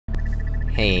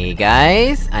Hey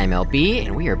guys, I'm LB,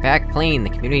 and we are back playing the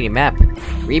community map,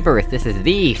 Rebirth. This is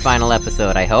the final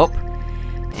episode, I hope.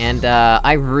 And,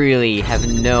 I really have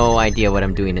no idea what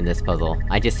I'm doing in this puzzle.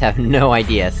 I just have no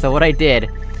idea. So what I did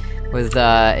was,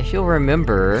 if you'll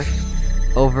remember,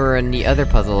 over in the other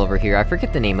puzzle over here, I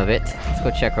forget the name of it. Let's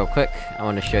go check real quick. I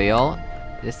want to show y'all.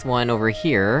 This one over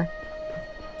here.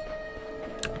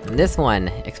 And this one,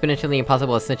 Exponentially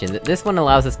Impossible Ascension. This one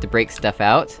allows us to break stuff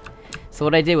out. So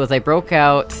what I did was I broke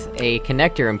out a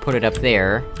connector and put it up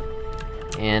there,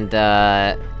 and,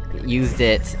 used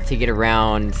it to get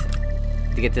around...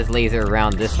 to get this laser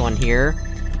around this one here,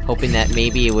 hoping that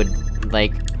maybe it would,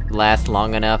 like, last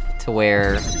long enough to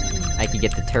where I could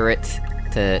get the turret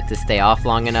to stay off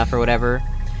long enough or whatever.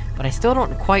 But I still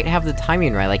don't quite have the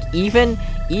timing right, like,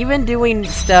 even doing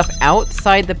stuff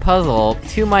outside the puzzle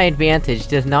to my advantage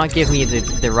does not give me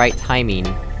the right timing.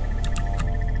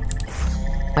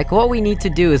 Like, what we need to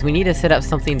do is we need to set up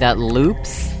something that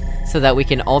loops, so that we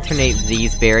can alternate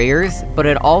these barriers, but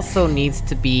it also needs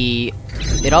to be...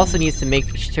 it also needs to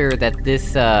make sure that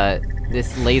this,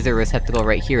 this laser receptacle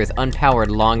right here is unpowered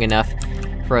long enough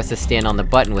for us to stand on the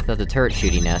button without the turret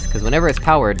shooting us, because whenever it's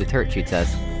powered, the turret shoots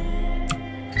us.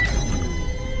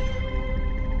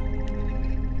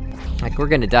 Like, we're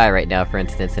gonna die right now, for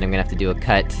instance, and I'm gonna have to do a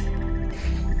cut.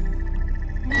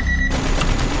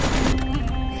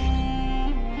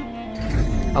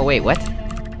 Oh wait, what?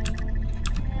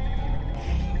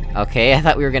 Okay, I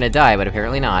thought we were gonna die, but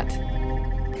apparently not.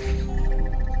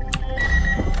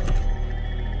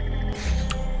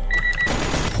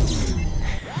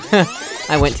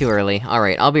 I went too early.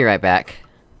 Alright, I'll be right back.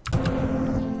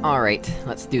 Alright,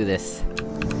 let's do this.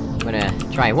 I'm gonna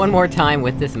try one more time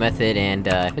with this method, and,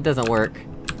 if it doesn't work,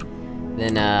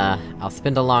 then, I'll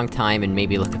spend a long time and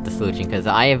maybe look at the solution, cause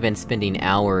I have been spending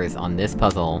hours on this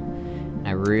puzzle, and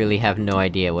I really have no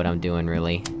idea what I'm doing,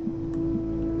 really.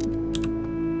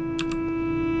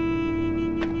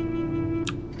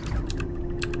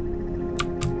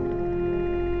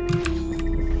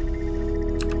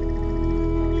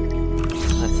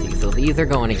 These are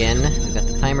going again. We've got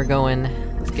the timer going.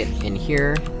 Let's get in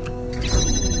here.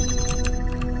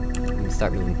 And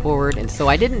start moving forward. And so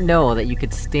I didn't know that you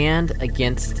could stand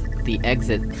against the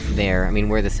exit there, I mean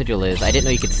where the sigil is. I didn't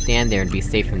know you could stand there and be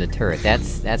safe from the turret.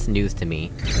 That's news to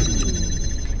me.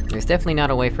 There's definitely not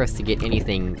a way for us to get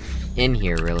anything in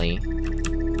here, really. So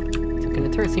can the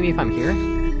turret see me if I'm here?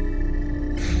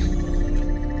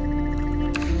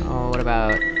 Oh, what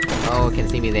about... oh, it can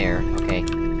see me there. Okay.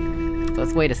 So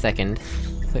let's wait a second.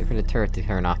 Let's wait for the turret to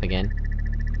turn off again.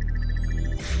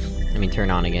 I mean,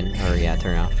 turn on again. Or, yeah,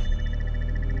 turn off.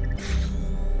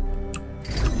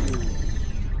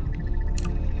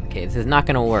 Okay, this is not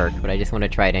gonna work, but I just wanna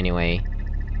try it anyway.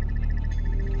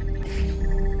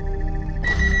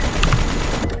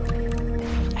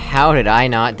 How did I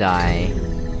not die?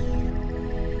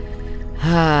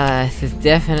 This is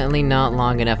definitely not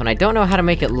long enough, and I don't know how to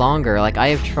make it longer. Like, I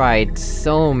have tried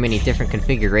so many different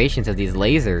configurations of these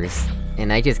lasers,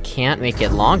 and I just can't make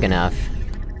it long enough.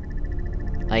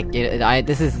 Like,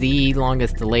 this is the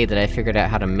longest delay that I figured out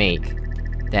how to make,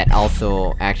 that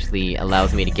also actually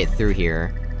allows me to get through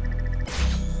here.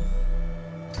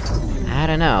 I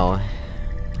don't know.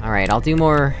 Alright, I'll do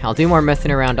more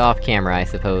messing around off camera, I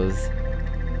suppose.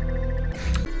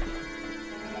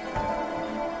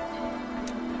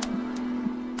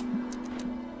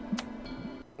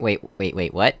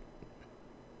 Wait, what?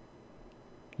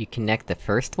 You connect the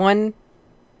first one?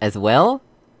 As well?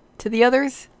 To the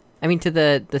others? I mean, to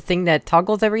the thing that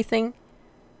toggles everything?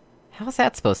 How's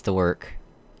that supposed to work?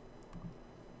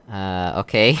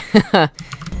 Okay.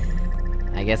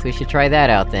 I guess we should try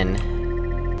that out then.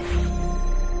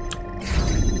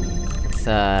 Let's,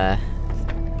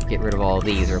 get rid of all of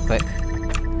these real quick.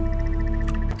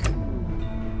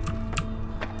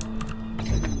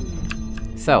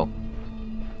 So.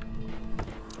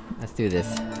 Let's do this.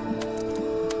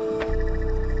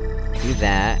 Do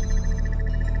that.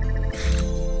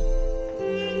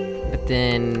 But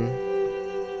then...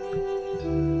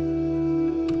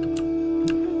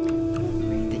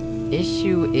 the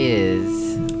issue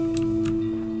is...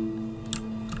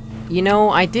 you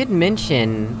know, I did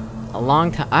mention a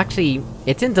long time- actually,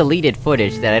 it's in deleted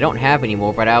footage that I don't have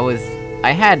anymore, but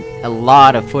I had a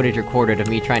lot of footage recorded of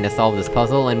me trying to solve this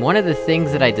puzzle, and one of the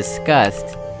things that I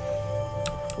discussed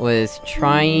was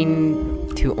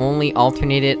trying to only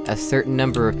alternate it a certain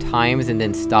number of times and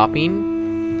then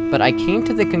stopping, but I came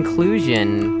to the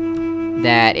conclusion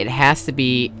that it has to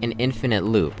be an infinite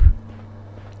loop.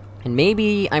 And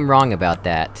maybe I'm wrong about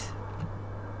that.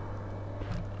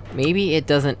 Maybe it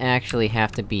doesn't actually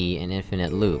have to be an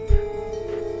infinite loop.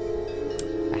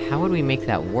 how would we make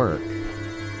that work?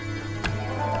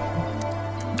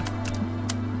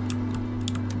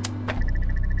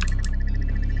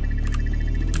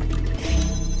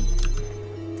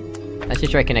 Let's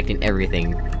just try connecting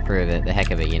everything, for the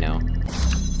heck of it, you know?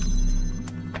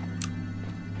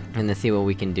 And then see what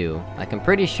we can do. Like, I'm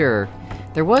pretty sure...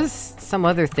 There was some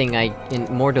other thing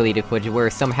in more deleted footage where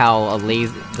somehow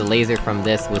the laser from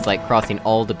this was, like, crossing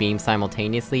all the beams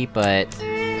simultaneously, but...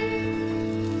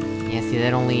 Yeah, see,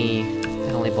 that only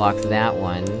blocks that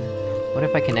one. What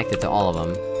if I connect it to all of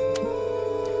them?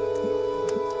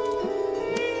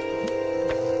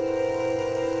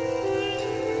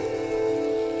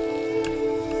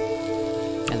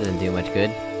 That doesn't do much good.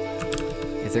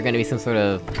 Is there gonna be some sort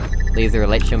of laser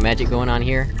light show magic going on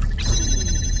here?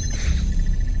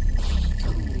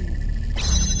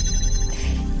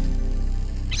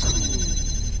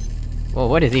 Well,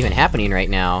 what is even happening right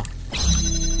now?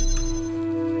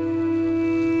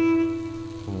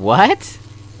 What?!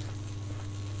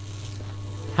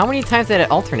 How many times did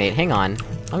it alternate? Hang on.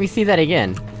 Let me see that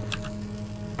again.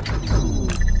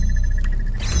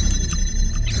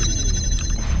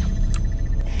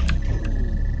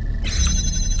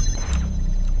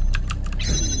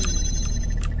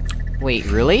 Wait,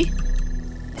 really?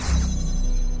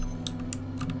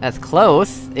 That's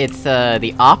close. It's,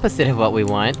 the opposite of what we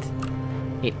want.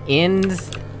 It ends...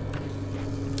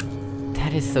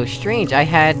 That is so strange, I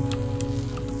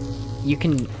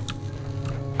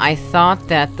thought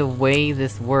that the way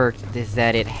this worked is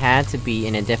that it had to be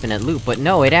an indefinite loop, but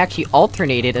no, it actually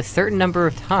alternated a certain number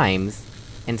of times,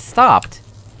 and stopped.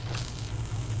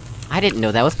 I didn't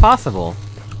know that was possible.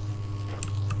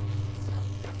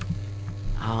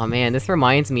 Oh man, this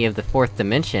reminds me of the 4th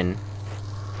dimension.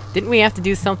 Didn't we have to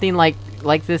do something like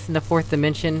this in the 4th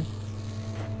dimension?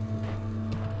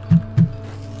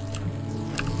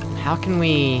 How can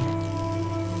we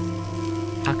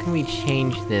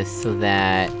change this so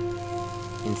that...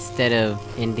 instead of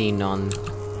ending on...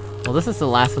 Well, this is the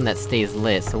last one that stays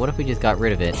lit, so what if we just got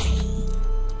rid of it?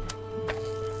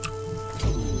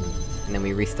 And then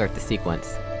we restart the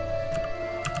sequence.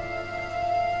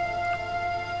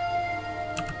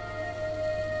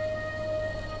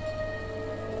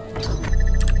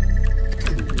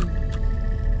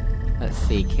 Let's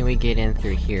see, can we get in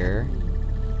through here?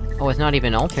 Oh, it's not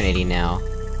even alternating now.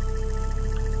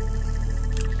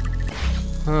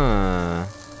 Huh...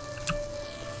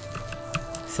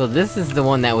 So this is the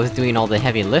one that was doing all the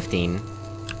heavy lifting.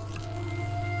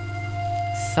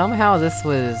 Somehow this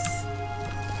was...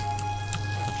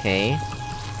 Okay.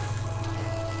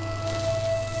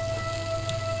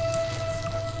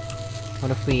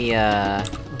 What if we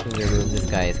remove this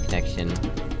guy's connection?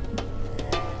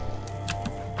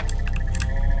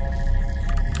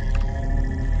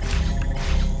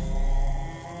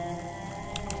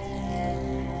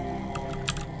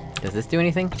 Does this do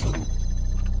anything?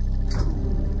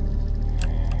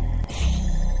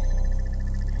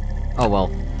 Oh well.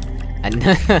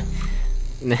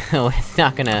 No, it's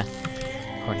not gonna...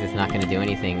 Of course it's not gonna do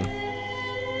anything.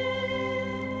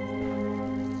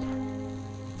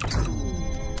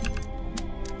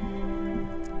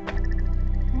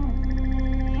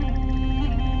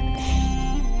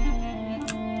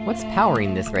 What's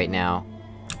powering this right now?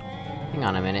 Hang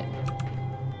on a minute.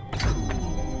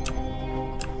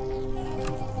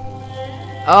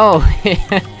 Oh! It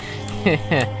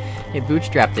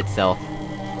bootstrapped itself.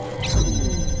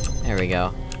 There we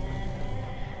go.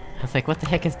 I was like, what the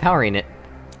heck is powering it?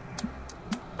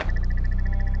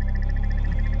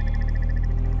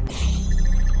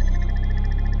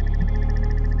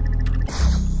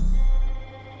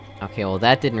 Okay, well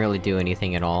that didn't really do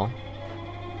anything at all.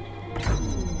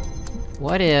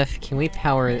 What if... can we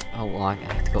power... oh well, I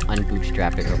have to go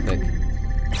unbootstrap it real quick.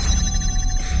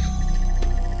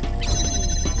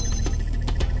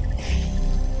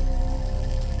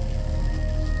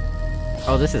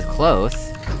 Oh, this is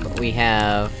close, but we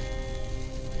have...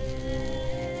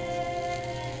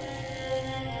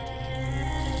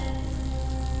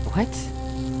 What?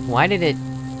 Why did it...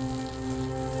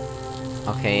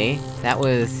 Okay, that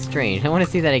was strange. I wanna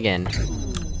see that again.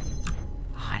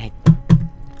 Oh, it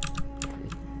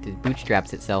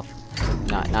bootstraps itself.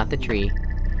 Not the tree.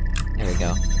 There we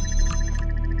go.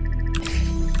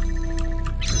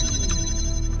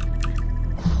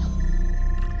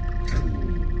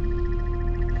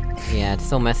 Yeah, it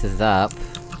still messes up.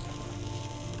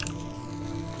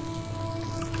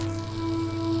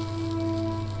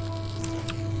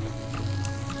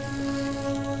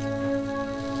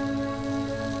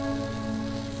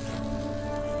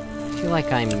 I feel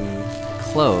like I'm...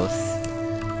 close,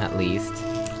 at least.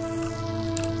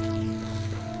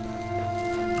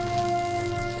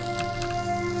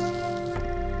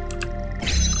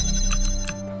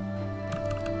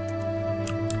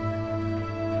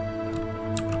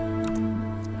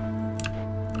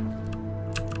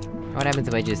 happens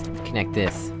if I just connect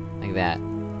this, like that?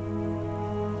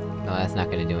 No, that's not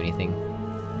gonna do anything.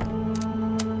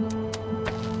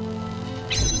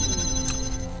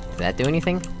 Does that do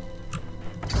anything?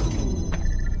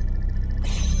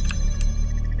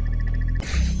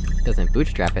 Doesn't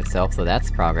bootstrap itself, so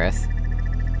that's progress.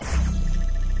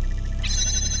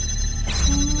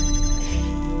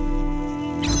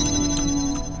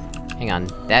 Hang on,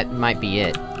 that might be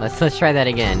it. Let's try that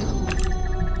again.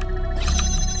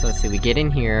 So let's see, we get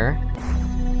in here.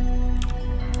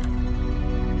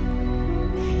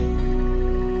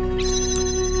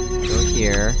 Go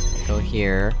here, go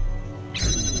here.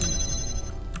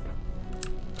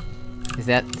 Is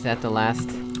that the last?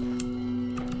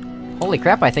 Holy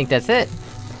crap, I think that's it!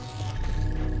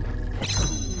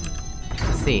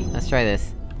 Let's see, let's try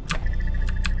this.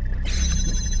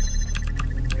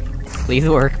 Please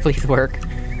work, please work.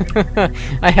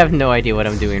 I have no idea what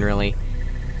I'm doing, really.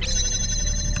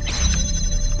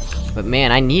 But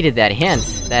man, I needed that hint!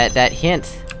 That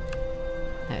hint!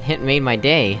 That hint made my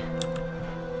day.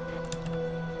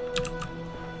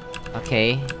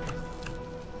 Okay.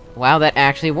 Wow, that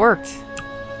actually worked!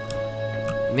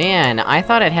 Man, I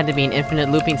thought it had to be an infinite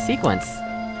looping sequence.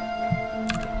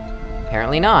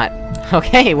 Apparently not.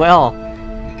 Okay, well...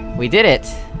 we did it!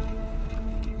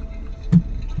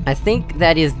 I think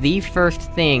that is the first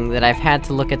thing that I've had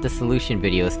to look at the solution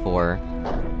videos for.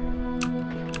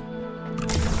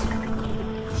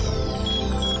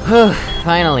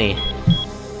 Finally!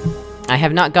 I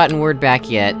have not gotten word back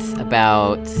yet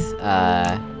about,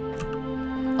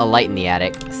 a light in the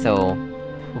attic, so...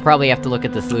 we'll probably have to look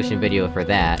at the solution video for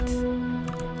that.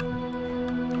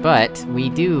 But, we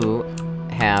do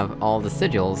have all the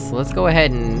sigils, so let's go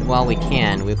ahead and, while we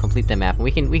can, we'll complete the map. We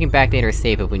can backdate our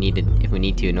save if we need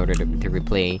to in order to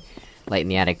replay Light in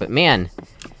the Attic, but man!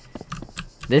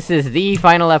 This is the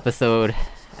final episode,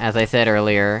 as I said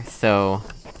earlier, so...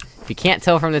 if you can't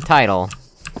tell from the title,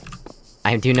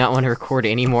 I do not want to record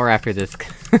any more after this.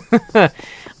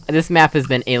 This map has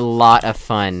been a lot of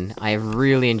fun. I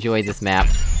really enjoyed this map.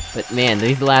 But man,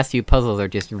 these last few puzzles are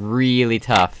just really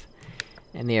tough.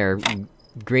 And they are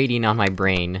grating on my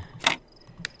brain.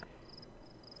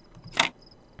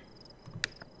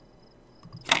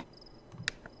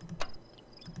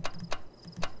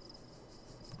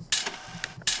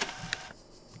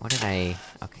 What did I...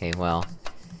 okay, well...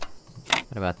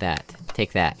 what about that?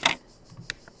 Take that.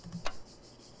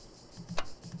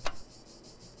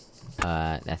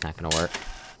 That's not gonna work.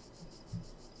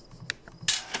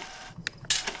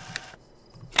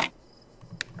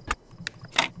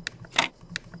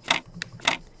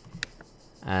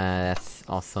 That's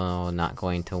also not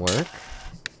going to work.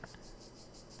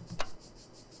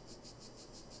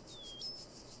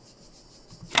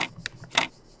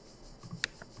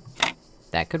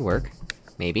 That could work.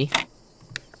 Maybe.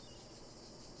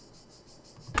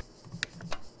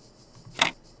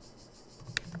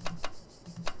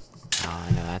 Oh,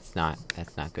 no, that's not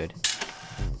good.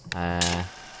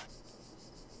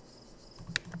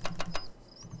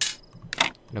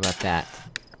 What about that?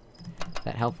 Is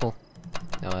that helpful?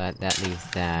 No, that leaves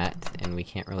that, and we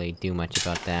can't really do much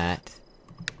about that.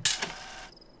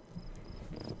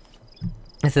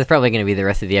 This is probably gonna be the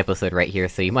rest of the episode right here,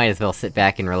 so you might as well sit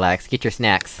back and relax. Get your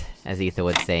snacks, as Ethan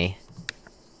would say.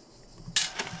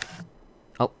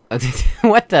 Oh,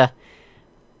 what the?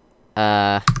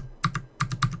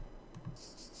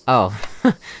 Oh.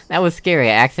 That was scary,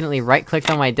 I accidentally right-clicked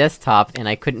on my desktop, and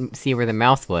I couldn't see where the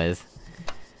mouse was.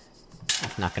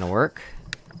 That's not gonna work.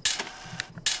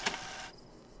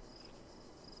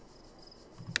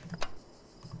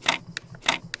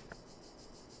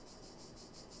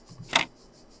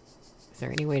 Is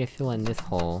there any way to fill in this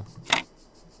hole?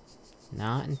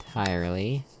 Not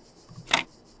entirely.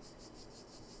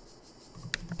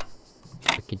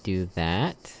 We could do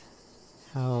that.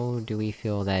 How do we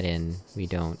fill that in? We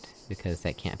don't, because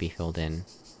that can't be filled in.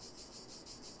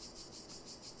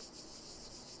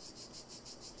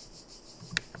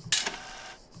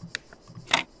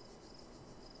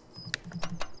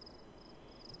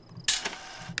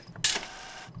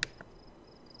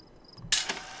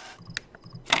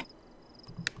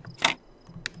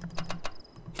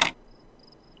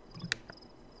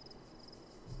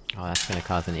 Oh, that's gonna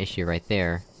cause an issue right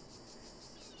there.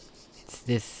 It's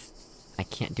this... I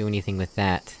can't do anything with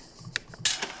that.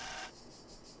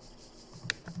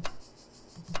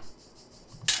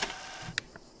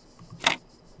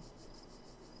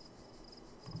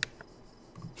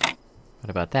 What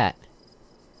about that?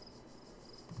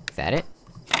 Is that it?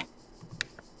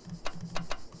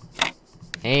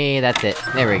 Hey, that's it.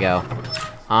 There we go.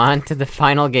 On to the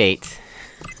final gate.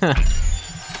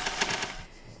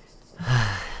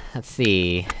 Let's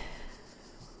see...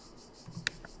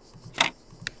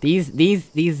 These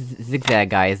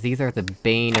zigzag guys, these are the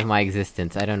bane of my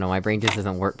existence. I don't know, my brain just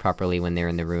doesn't work properly when they're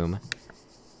in the room.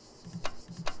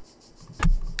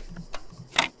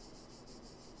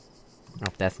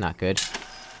 Oh, that's not good.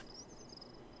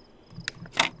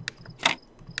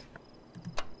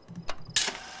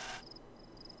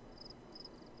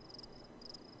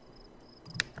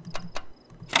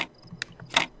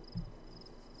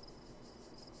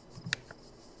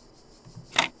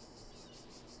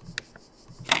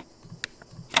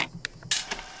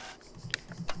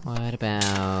 What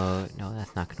about... No,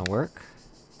 that's not gonna work.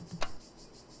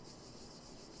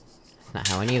 That's not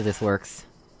how any of this works.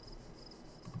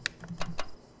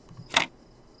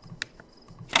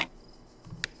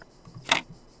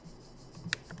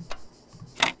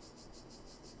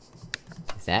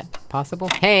 Is that possible?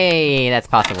 Hey, that's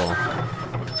possible!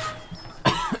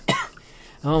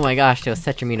 Oh my gosh, those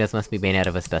Cetraminos must be made out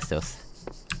of asbestos.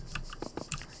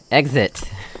 Exit!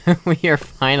 We are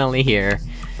finally here.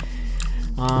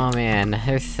 Oh man,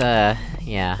 there's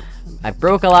yeah. I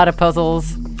broke a lot of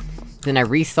puzzles, then I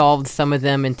resolved some of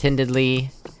them intendedly.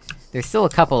 There's still a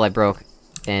couple I broke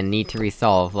and need to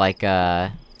resolve, like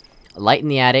a light in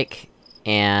the attic,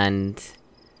 and...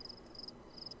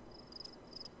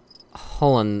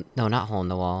 no, not hole in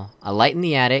the wall. A light in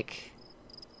the attic...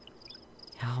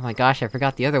 Oh my gosh, I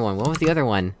forgot the other one. What was the other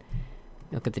one?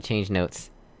 Look at the change notes.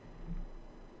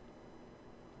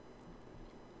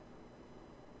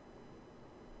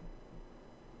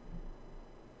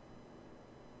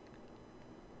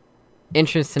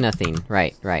 Entrance to nothing.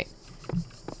 Right, right.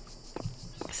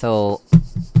 So...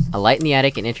 A light in the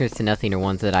attic and entrance to nothing are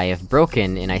ones that I have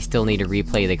broken, and I still need to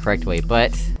replay the correct way,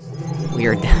 but... We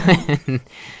are done!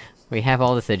 We have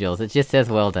all the sigils, it just says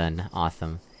well done.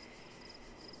 Awesome.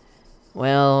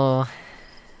 Well...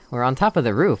 We're on top of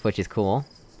the roof, which is cool.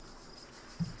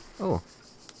 Oh.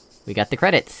 We got the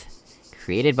credits!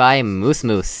 Created by Moose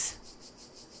Moose.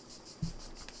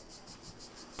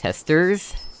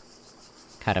 Testers...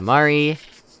 Katamari...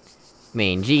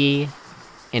 Main G...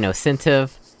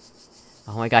 Innocentive...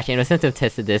 Oh my gosh, Innocentive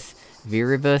tested this.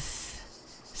 Viribus...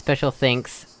 Special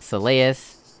thanks...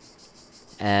 Soleus...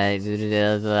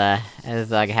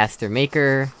 Azoghaster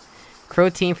Maker... Crow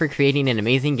Team for creating an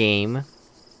amazing game...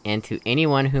 And to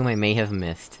anyone whom I may have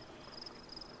missed.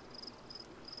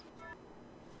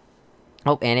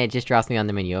 Oh, and it just drops me on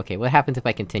the menu. Okay, what happens if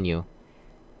I continue?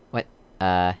 What?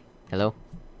 Hello?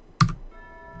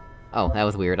 Oh, that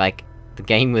was weird, like... The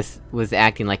game was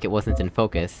acting like it wasn't in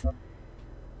focus.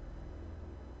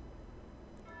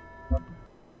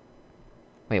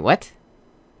 Wait, what?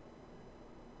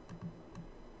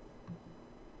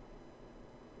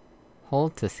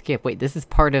 Hold to skip. Wait, this is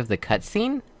part of the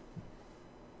cutscene?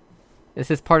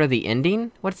 This is part of the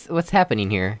ending? What's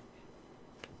happening here?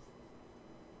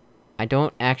 I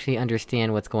don't actually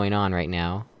understand what's going on right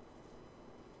now.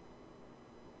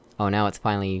 Oh, now it's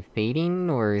finally fading,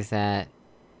 or is that...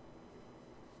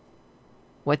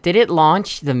 What, did it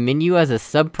launch the menu as a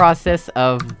sub-process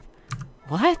of...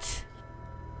 What?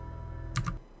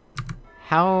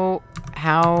 How...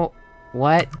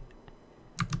 What?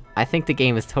 I think the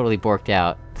game is totally borked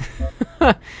out.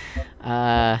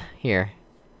 Here.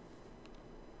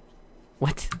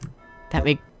 What? That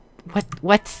make...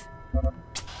 What?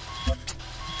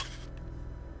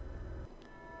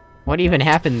 What even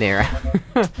happened there?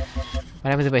 What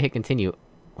happens if I hit continue?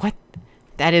 What?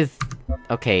 That is...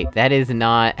 Okay, that is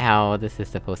not how this is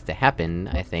supposed to happen,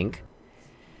 I think.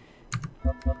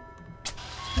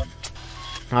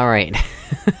 Alright.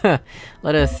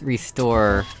 Let us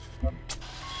restore...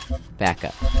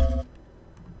 backup.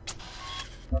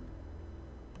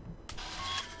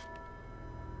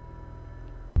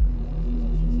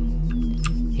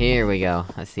 Here we go.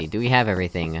 Let's see, do we have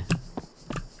everything?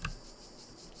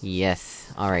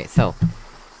 Yes. Alright, so...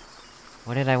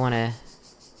 What did I wanna...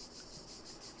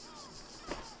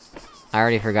 I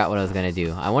already forgot what I was gonna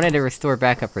do. I wanted to restore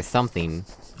backup for something.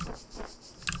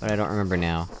 But I don't remember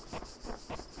now.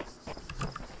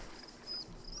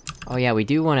 Oh yeah, we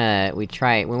do wanna... we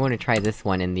wanna try this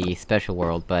one in the special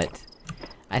world, but...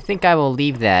 I think I will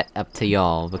leave that up to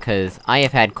y'all, because I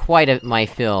have had quite my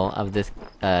fill of this,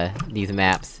 these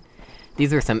maps.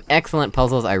 These were some excellent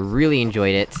puzzles, I really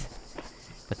enjoyed it.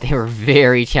 But they were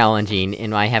very challenging,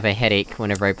 and I have a headache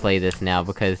whenever I play this now,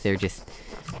 because they're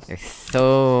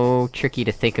so tricky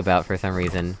to think about for some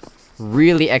reason.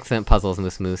 Really excellent puzzles,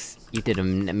 Moose Moose. You did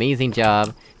an amazing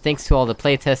job. Thanks to all the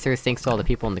playtesters, thanks to all the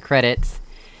people in the credits.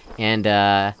 And,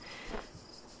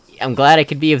 I'm glad I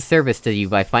could be of service to you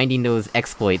by finding those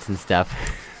exploits and stuff.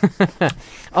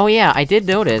 Oh yeah, I did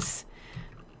notice...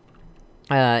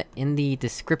 in the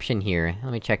description here,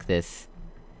 let me check this.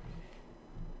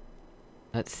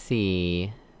 Let's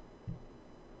see...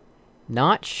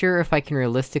 Not sure if I can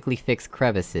realistically fix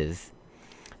crevices.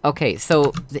 Okay,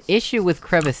 so, the issue with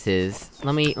crevices...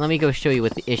 Let me go show you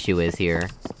what the issue is here.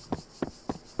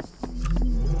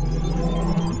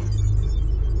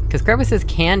 Because crevices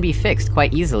can be fixed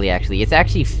quite easily, actually. It's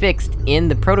actually fixed in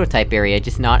the prototype area,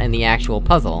 just not in the actual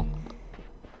puzzle.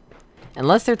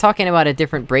 Unless they're talking about a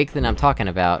different break than I'm talking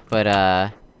about,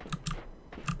 but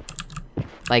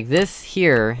like this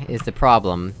here is the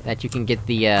problem, that you can get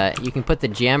the, you can put the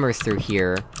jammers through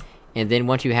here, and then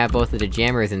once you have both of the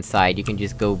jammers inside, you can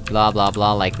just go blah blah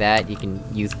blah like that. You can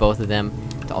use both of them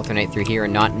to alternate through here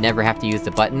and never have to use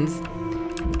the buttons.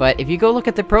 But if you go look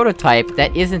at the prototype,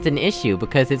 that isn't an issue,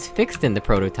 because it's fixed in the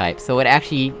prototype, so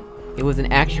it was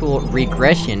an actual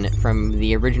regression from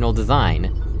the original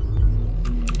design.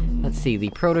 Let's see, the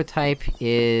prototype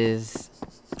is...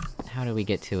 How do we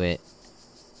get to it?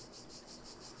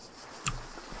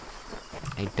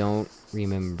 I don't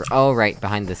remember... Oh, right,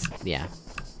 behind this... yeah.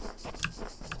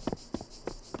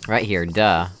 Right here,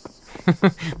 duh.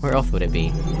 Where else would it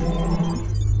be?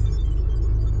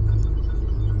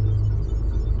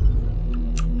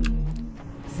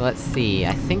 So let's see,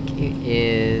 I think it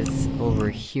is... over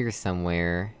here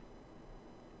somewhere.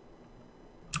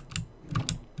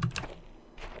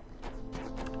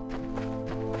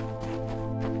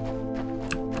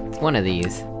 It's one of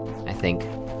these, I think.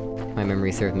 If my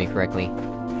memory serves me correctly.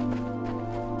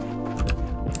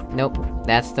 Nope,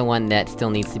 that's the one that still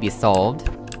needs to be solved.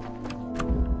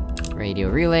 Radio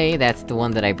relay, that's the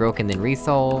one that I broke and then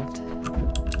resolved.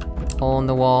 Hole in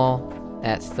the wall,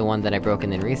 that's the one that I broke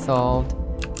and then resolved.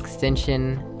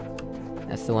 Extension,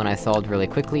 that's the one I solved really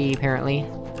quickly, apparently.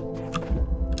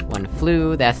 One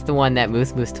flue, that's the one that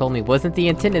Moose told me wasn't the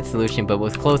intended solution, but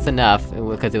was close enough,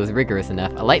 because it was rigorous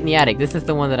enough. A light in the attic, this is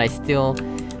the one that I still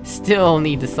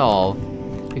need to solve,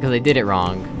 because I did it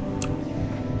wrong.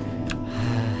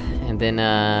 And then,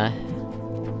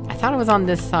 I thought it was on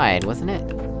this side, wasn't it?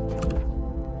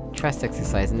 Trust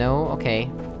exercise, no? Okay.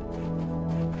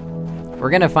 We're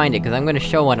gonna find it, cause I'm gonna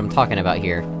show what I'm talking about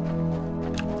here.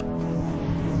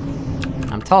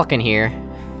 I'm talking here.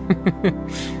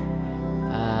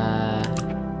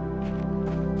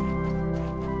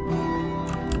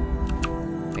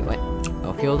 Wait, what?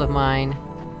 Oh, field of mine.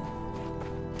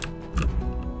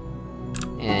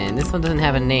 And this one doesn't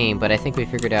have a name, but I think we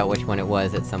figured out which one it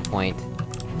was at some point.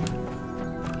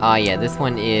 Ah, yeah, this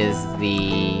one is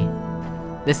the...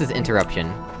 This is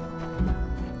interruption.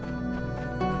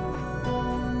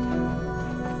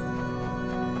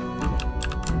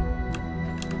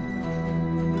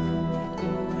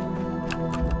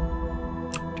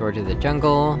 George of the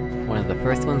Jungle, one of the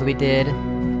first ones we did.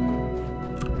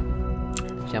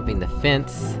 Jumping the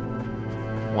fence,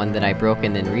 one that I broke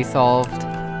and then resolved.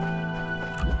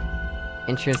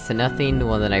 Entrance to Nothing, the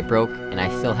one that I broke and I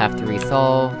still have to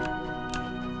resolve.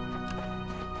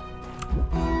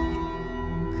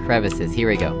 Crevices, here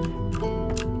we go.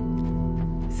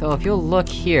 So if you'll look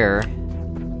here...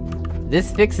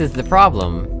 This fixes the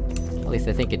problem. At least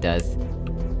I think it does.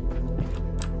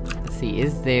 Let's see,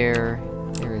 is there...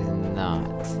 There is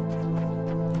not.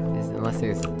 Unless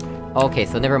there's... Okay,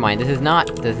 so never mind, this does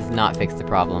not fix the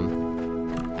problem.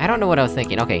 I don't know what I was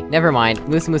thinking. Okay, never mind.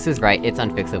 Moose is right, it's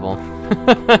unfixable.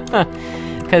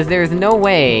 Cause there's no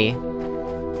way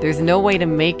to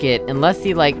make it, unless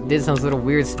he, like, did some sort of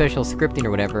weird special scripting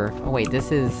or whatever. Oh wait,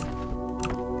 this is...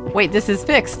 Wait, this is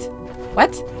fixed!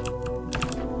 What?!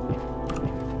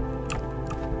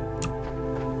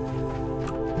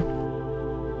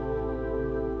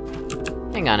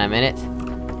 Hang on a minute.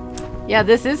 Yeah,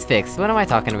 this is fixed, what am I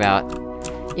talking about?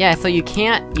 Yeah, so you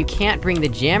can't bring the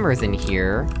jammers in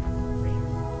here,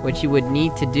 which you would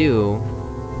need to do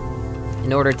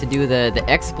in order to do the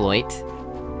exploit.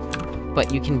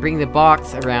 But you can bring the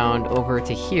box around over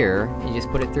to here, and just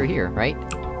put it through here, right?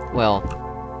 Well,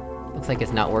 looks like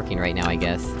it's not working right now, I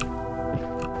guess.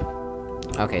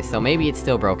 Okay, so maybe it's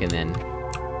still broken then.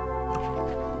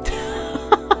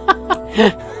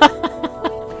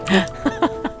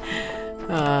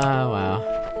 Wow.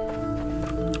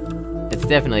 It's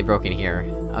definitely broken here.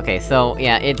 Okay, so,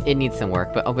 yeah, it needs some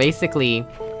work, but basically...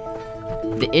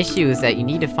 The issue is that you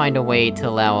need to find a way to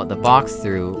allow the box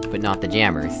through, but not the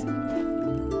jammers.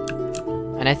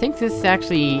 And I think this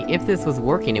actually, if this was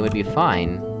working, it would be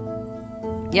fine.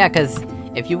 Yeah, cause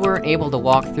if you weren't able to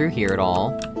walk through here at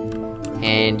all,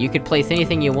 and you could place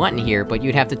anything you want in here, but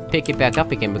you'd have to pick it back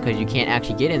up again because you can't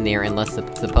actually get in there unless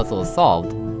the puzzle is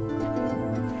solved.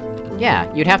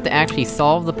 Yeah, you'd have to actually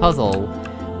solve the puzzle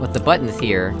with the buttons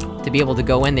here, to be able to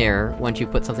go in there once you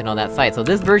put something on that side. So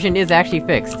this version is actually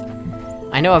fixed.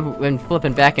 I know I've been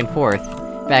flipping back and forth,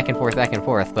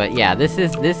 but yeah, this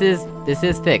is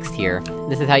fixed here.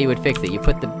 This is how you would fix it. You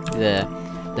put the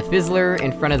fizzler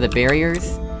in front of the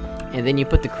barriers, and then you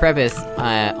put the crevice,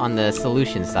 on the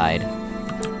solution side.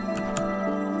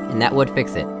 And that would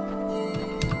fix it.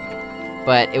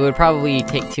 But it would probably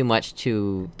take too much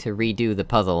to redo the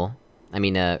puzzle. I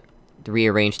mean, to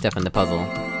rearrange stuff in the puzzle.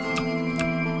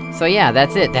 So yeah,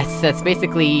 that's it. That's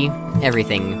basically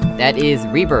everything. That is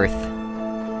Rebirth.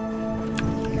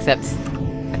 Except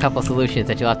a couple solutions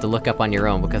that you'll have to look up on your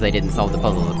own, because I didn't solve the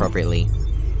puzzles appropriately.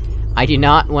 I do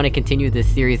not want to continue this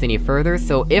series any further,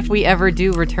 so if we ever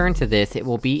do return to this, it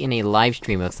will be in a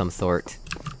livestream of some sort.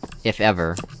 If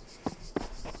ever.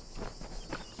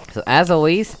 So as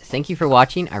always, thank you for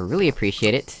watching, I really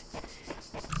appreciate it.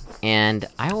 And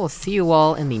I will see you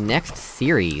all in the next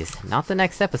series. Not the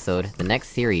next episode, the next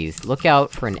series. Look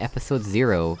out for an episode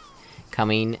 0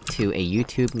 coming to a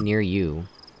YouTube near you.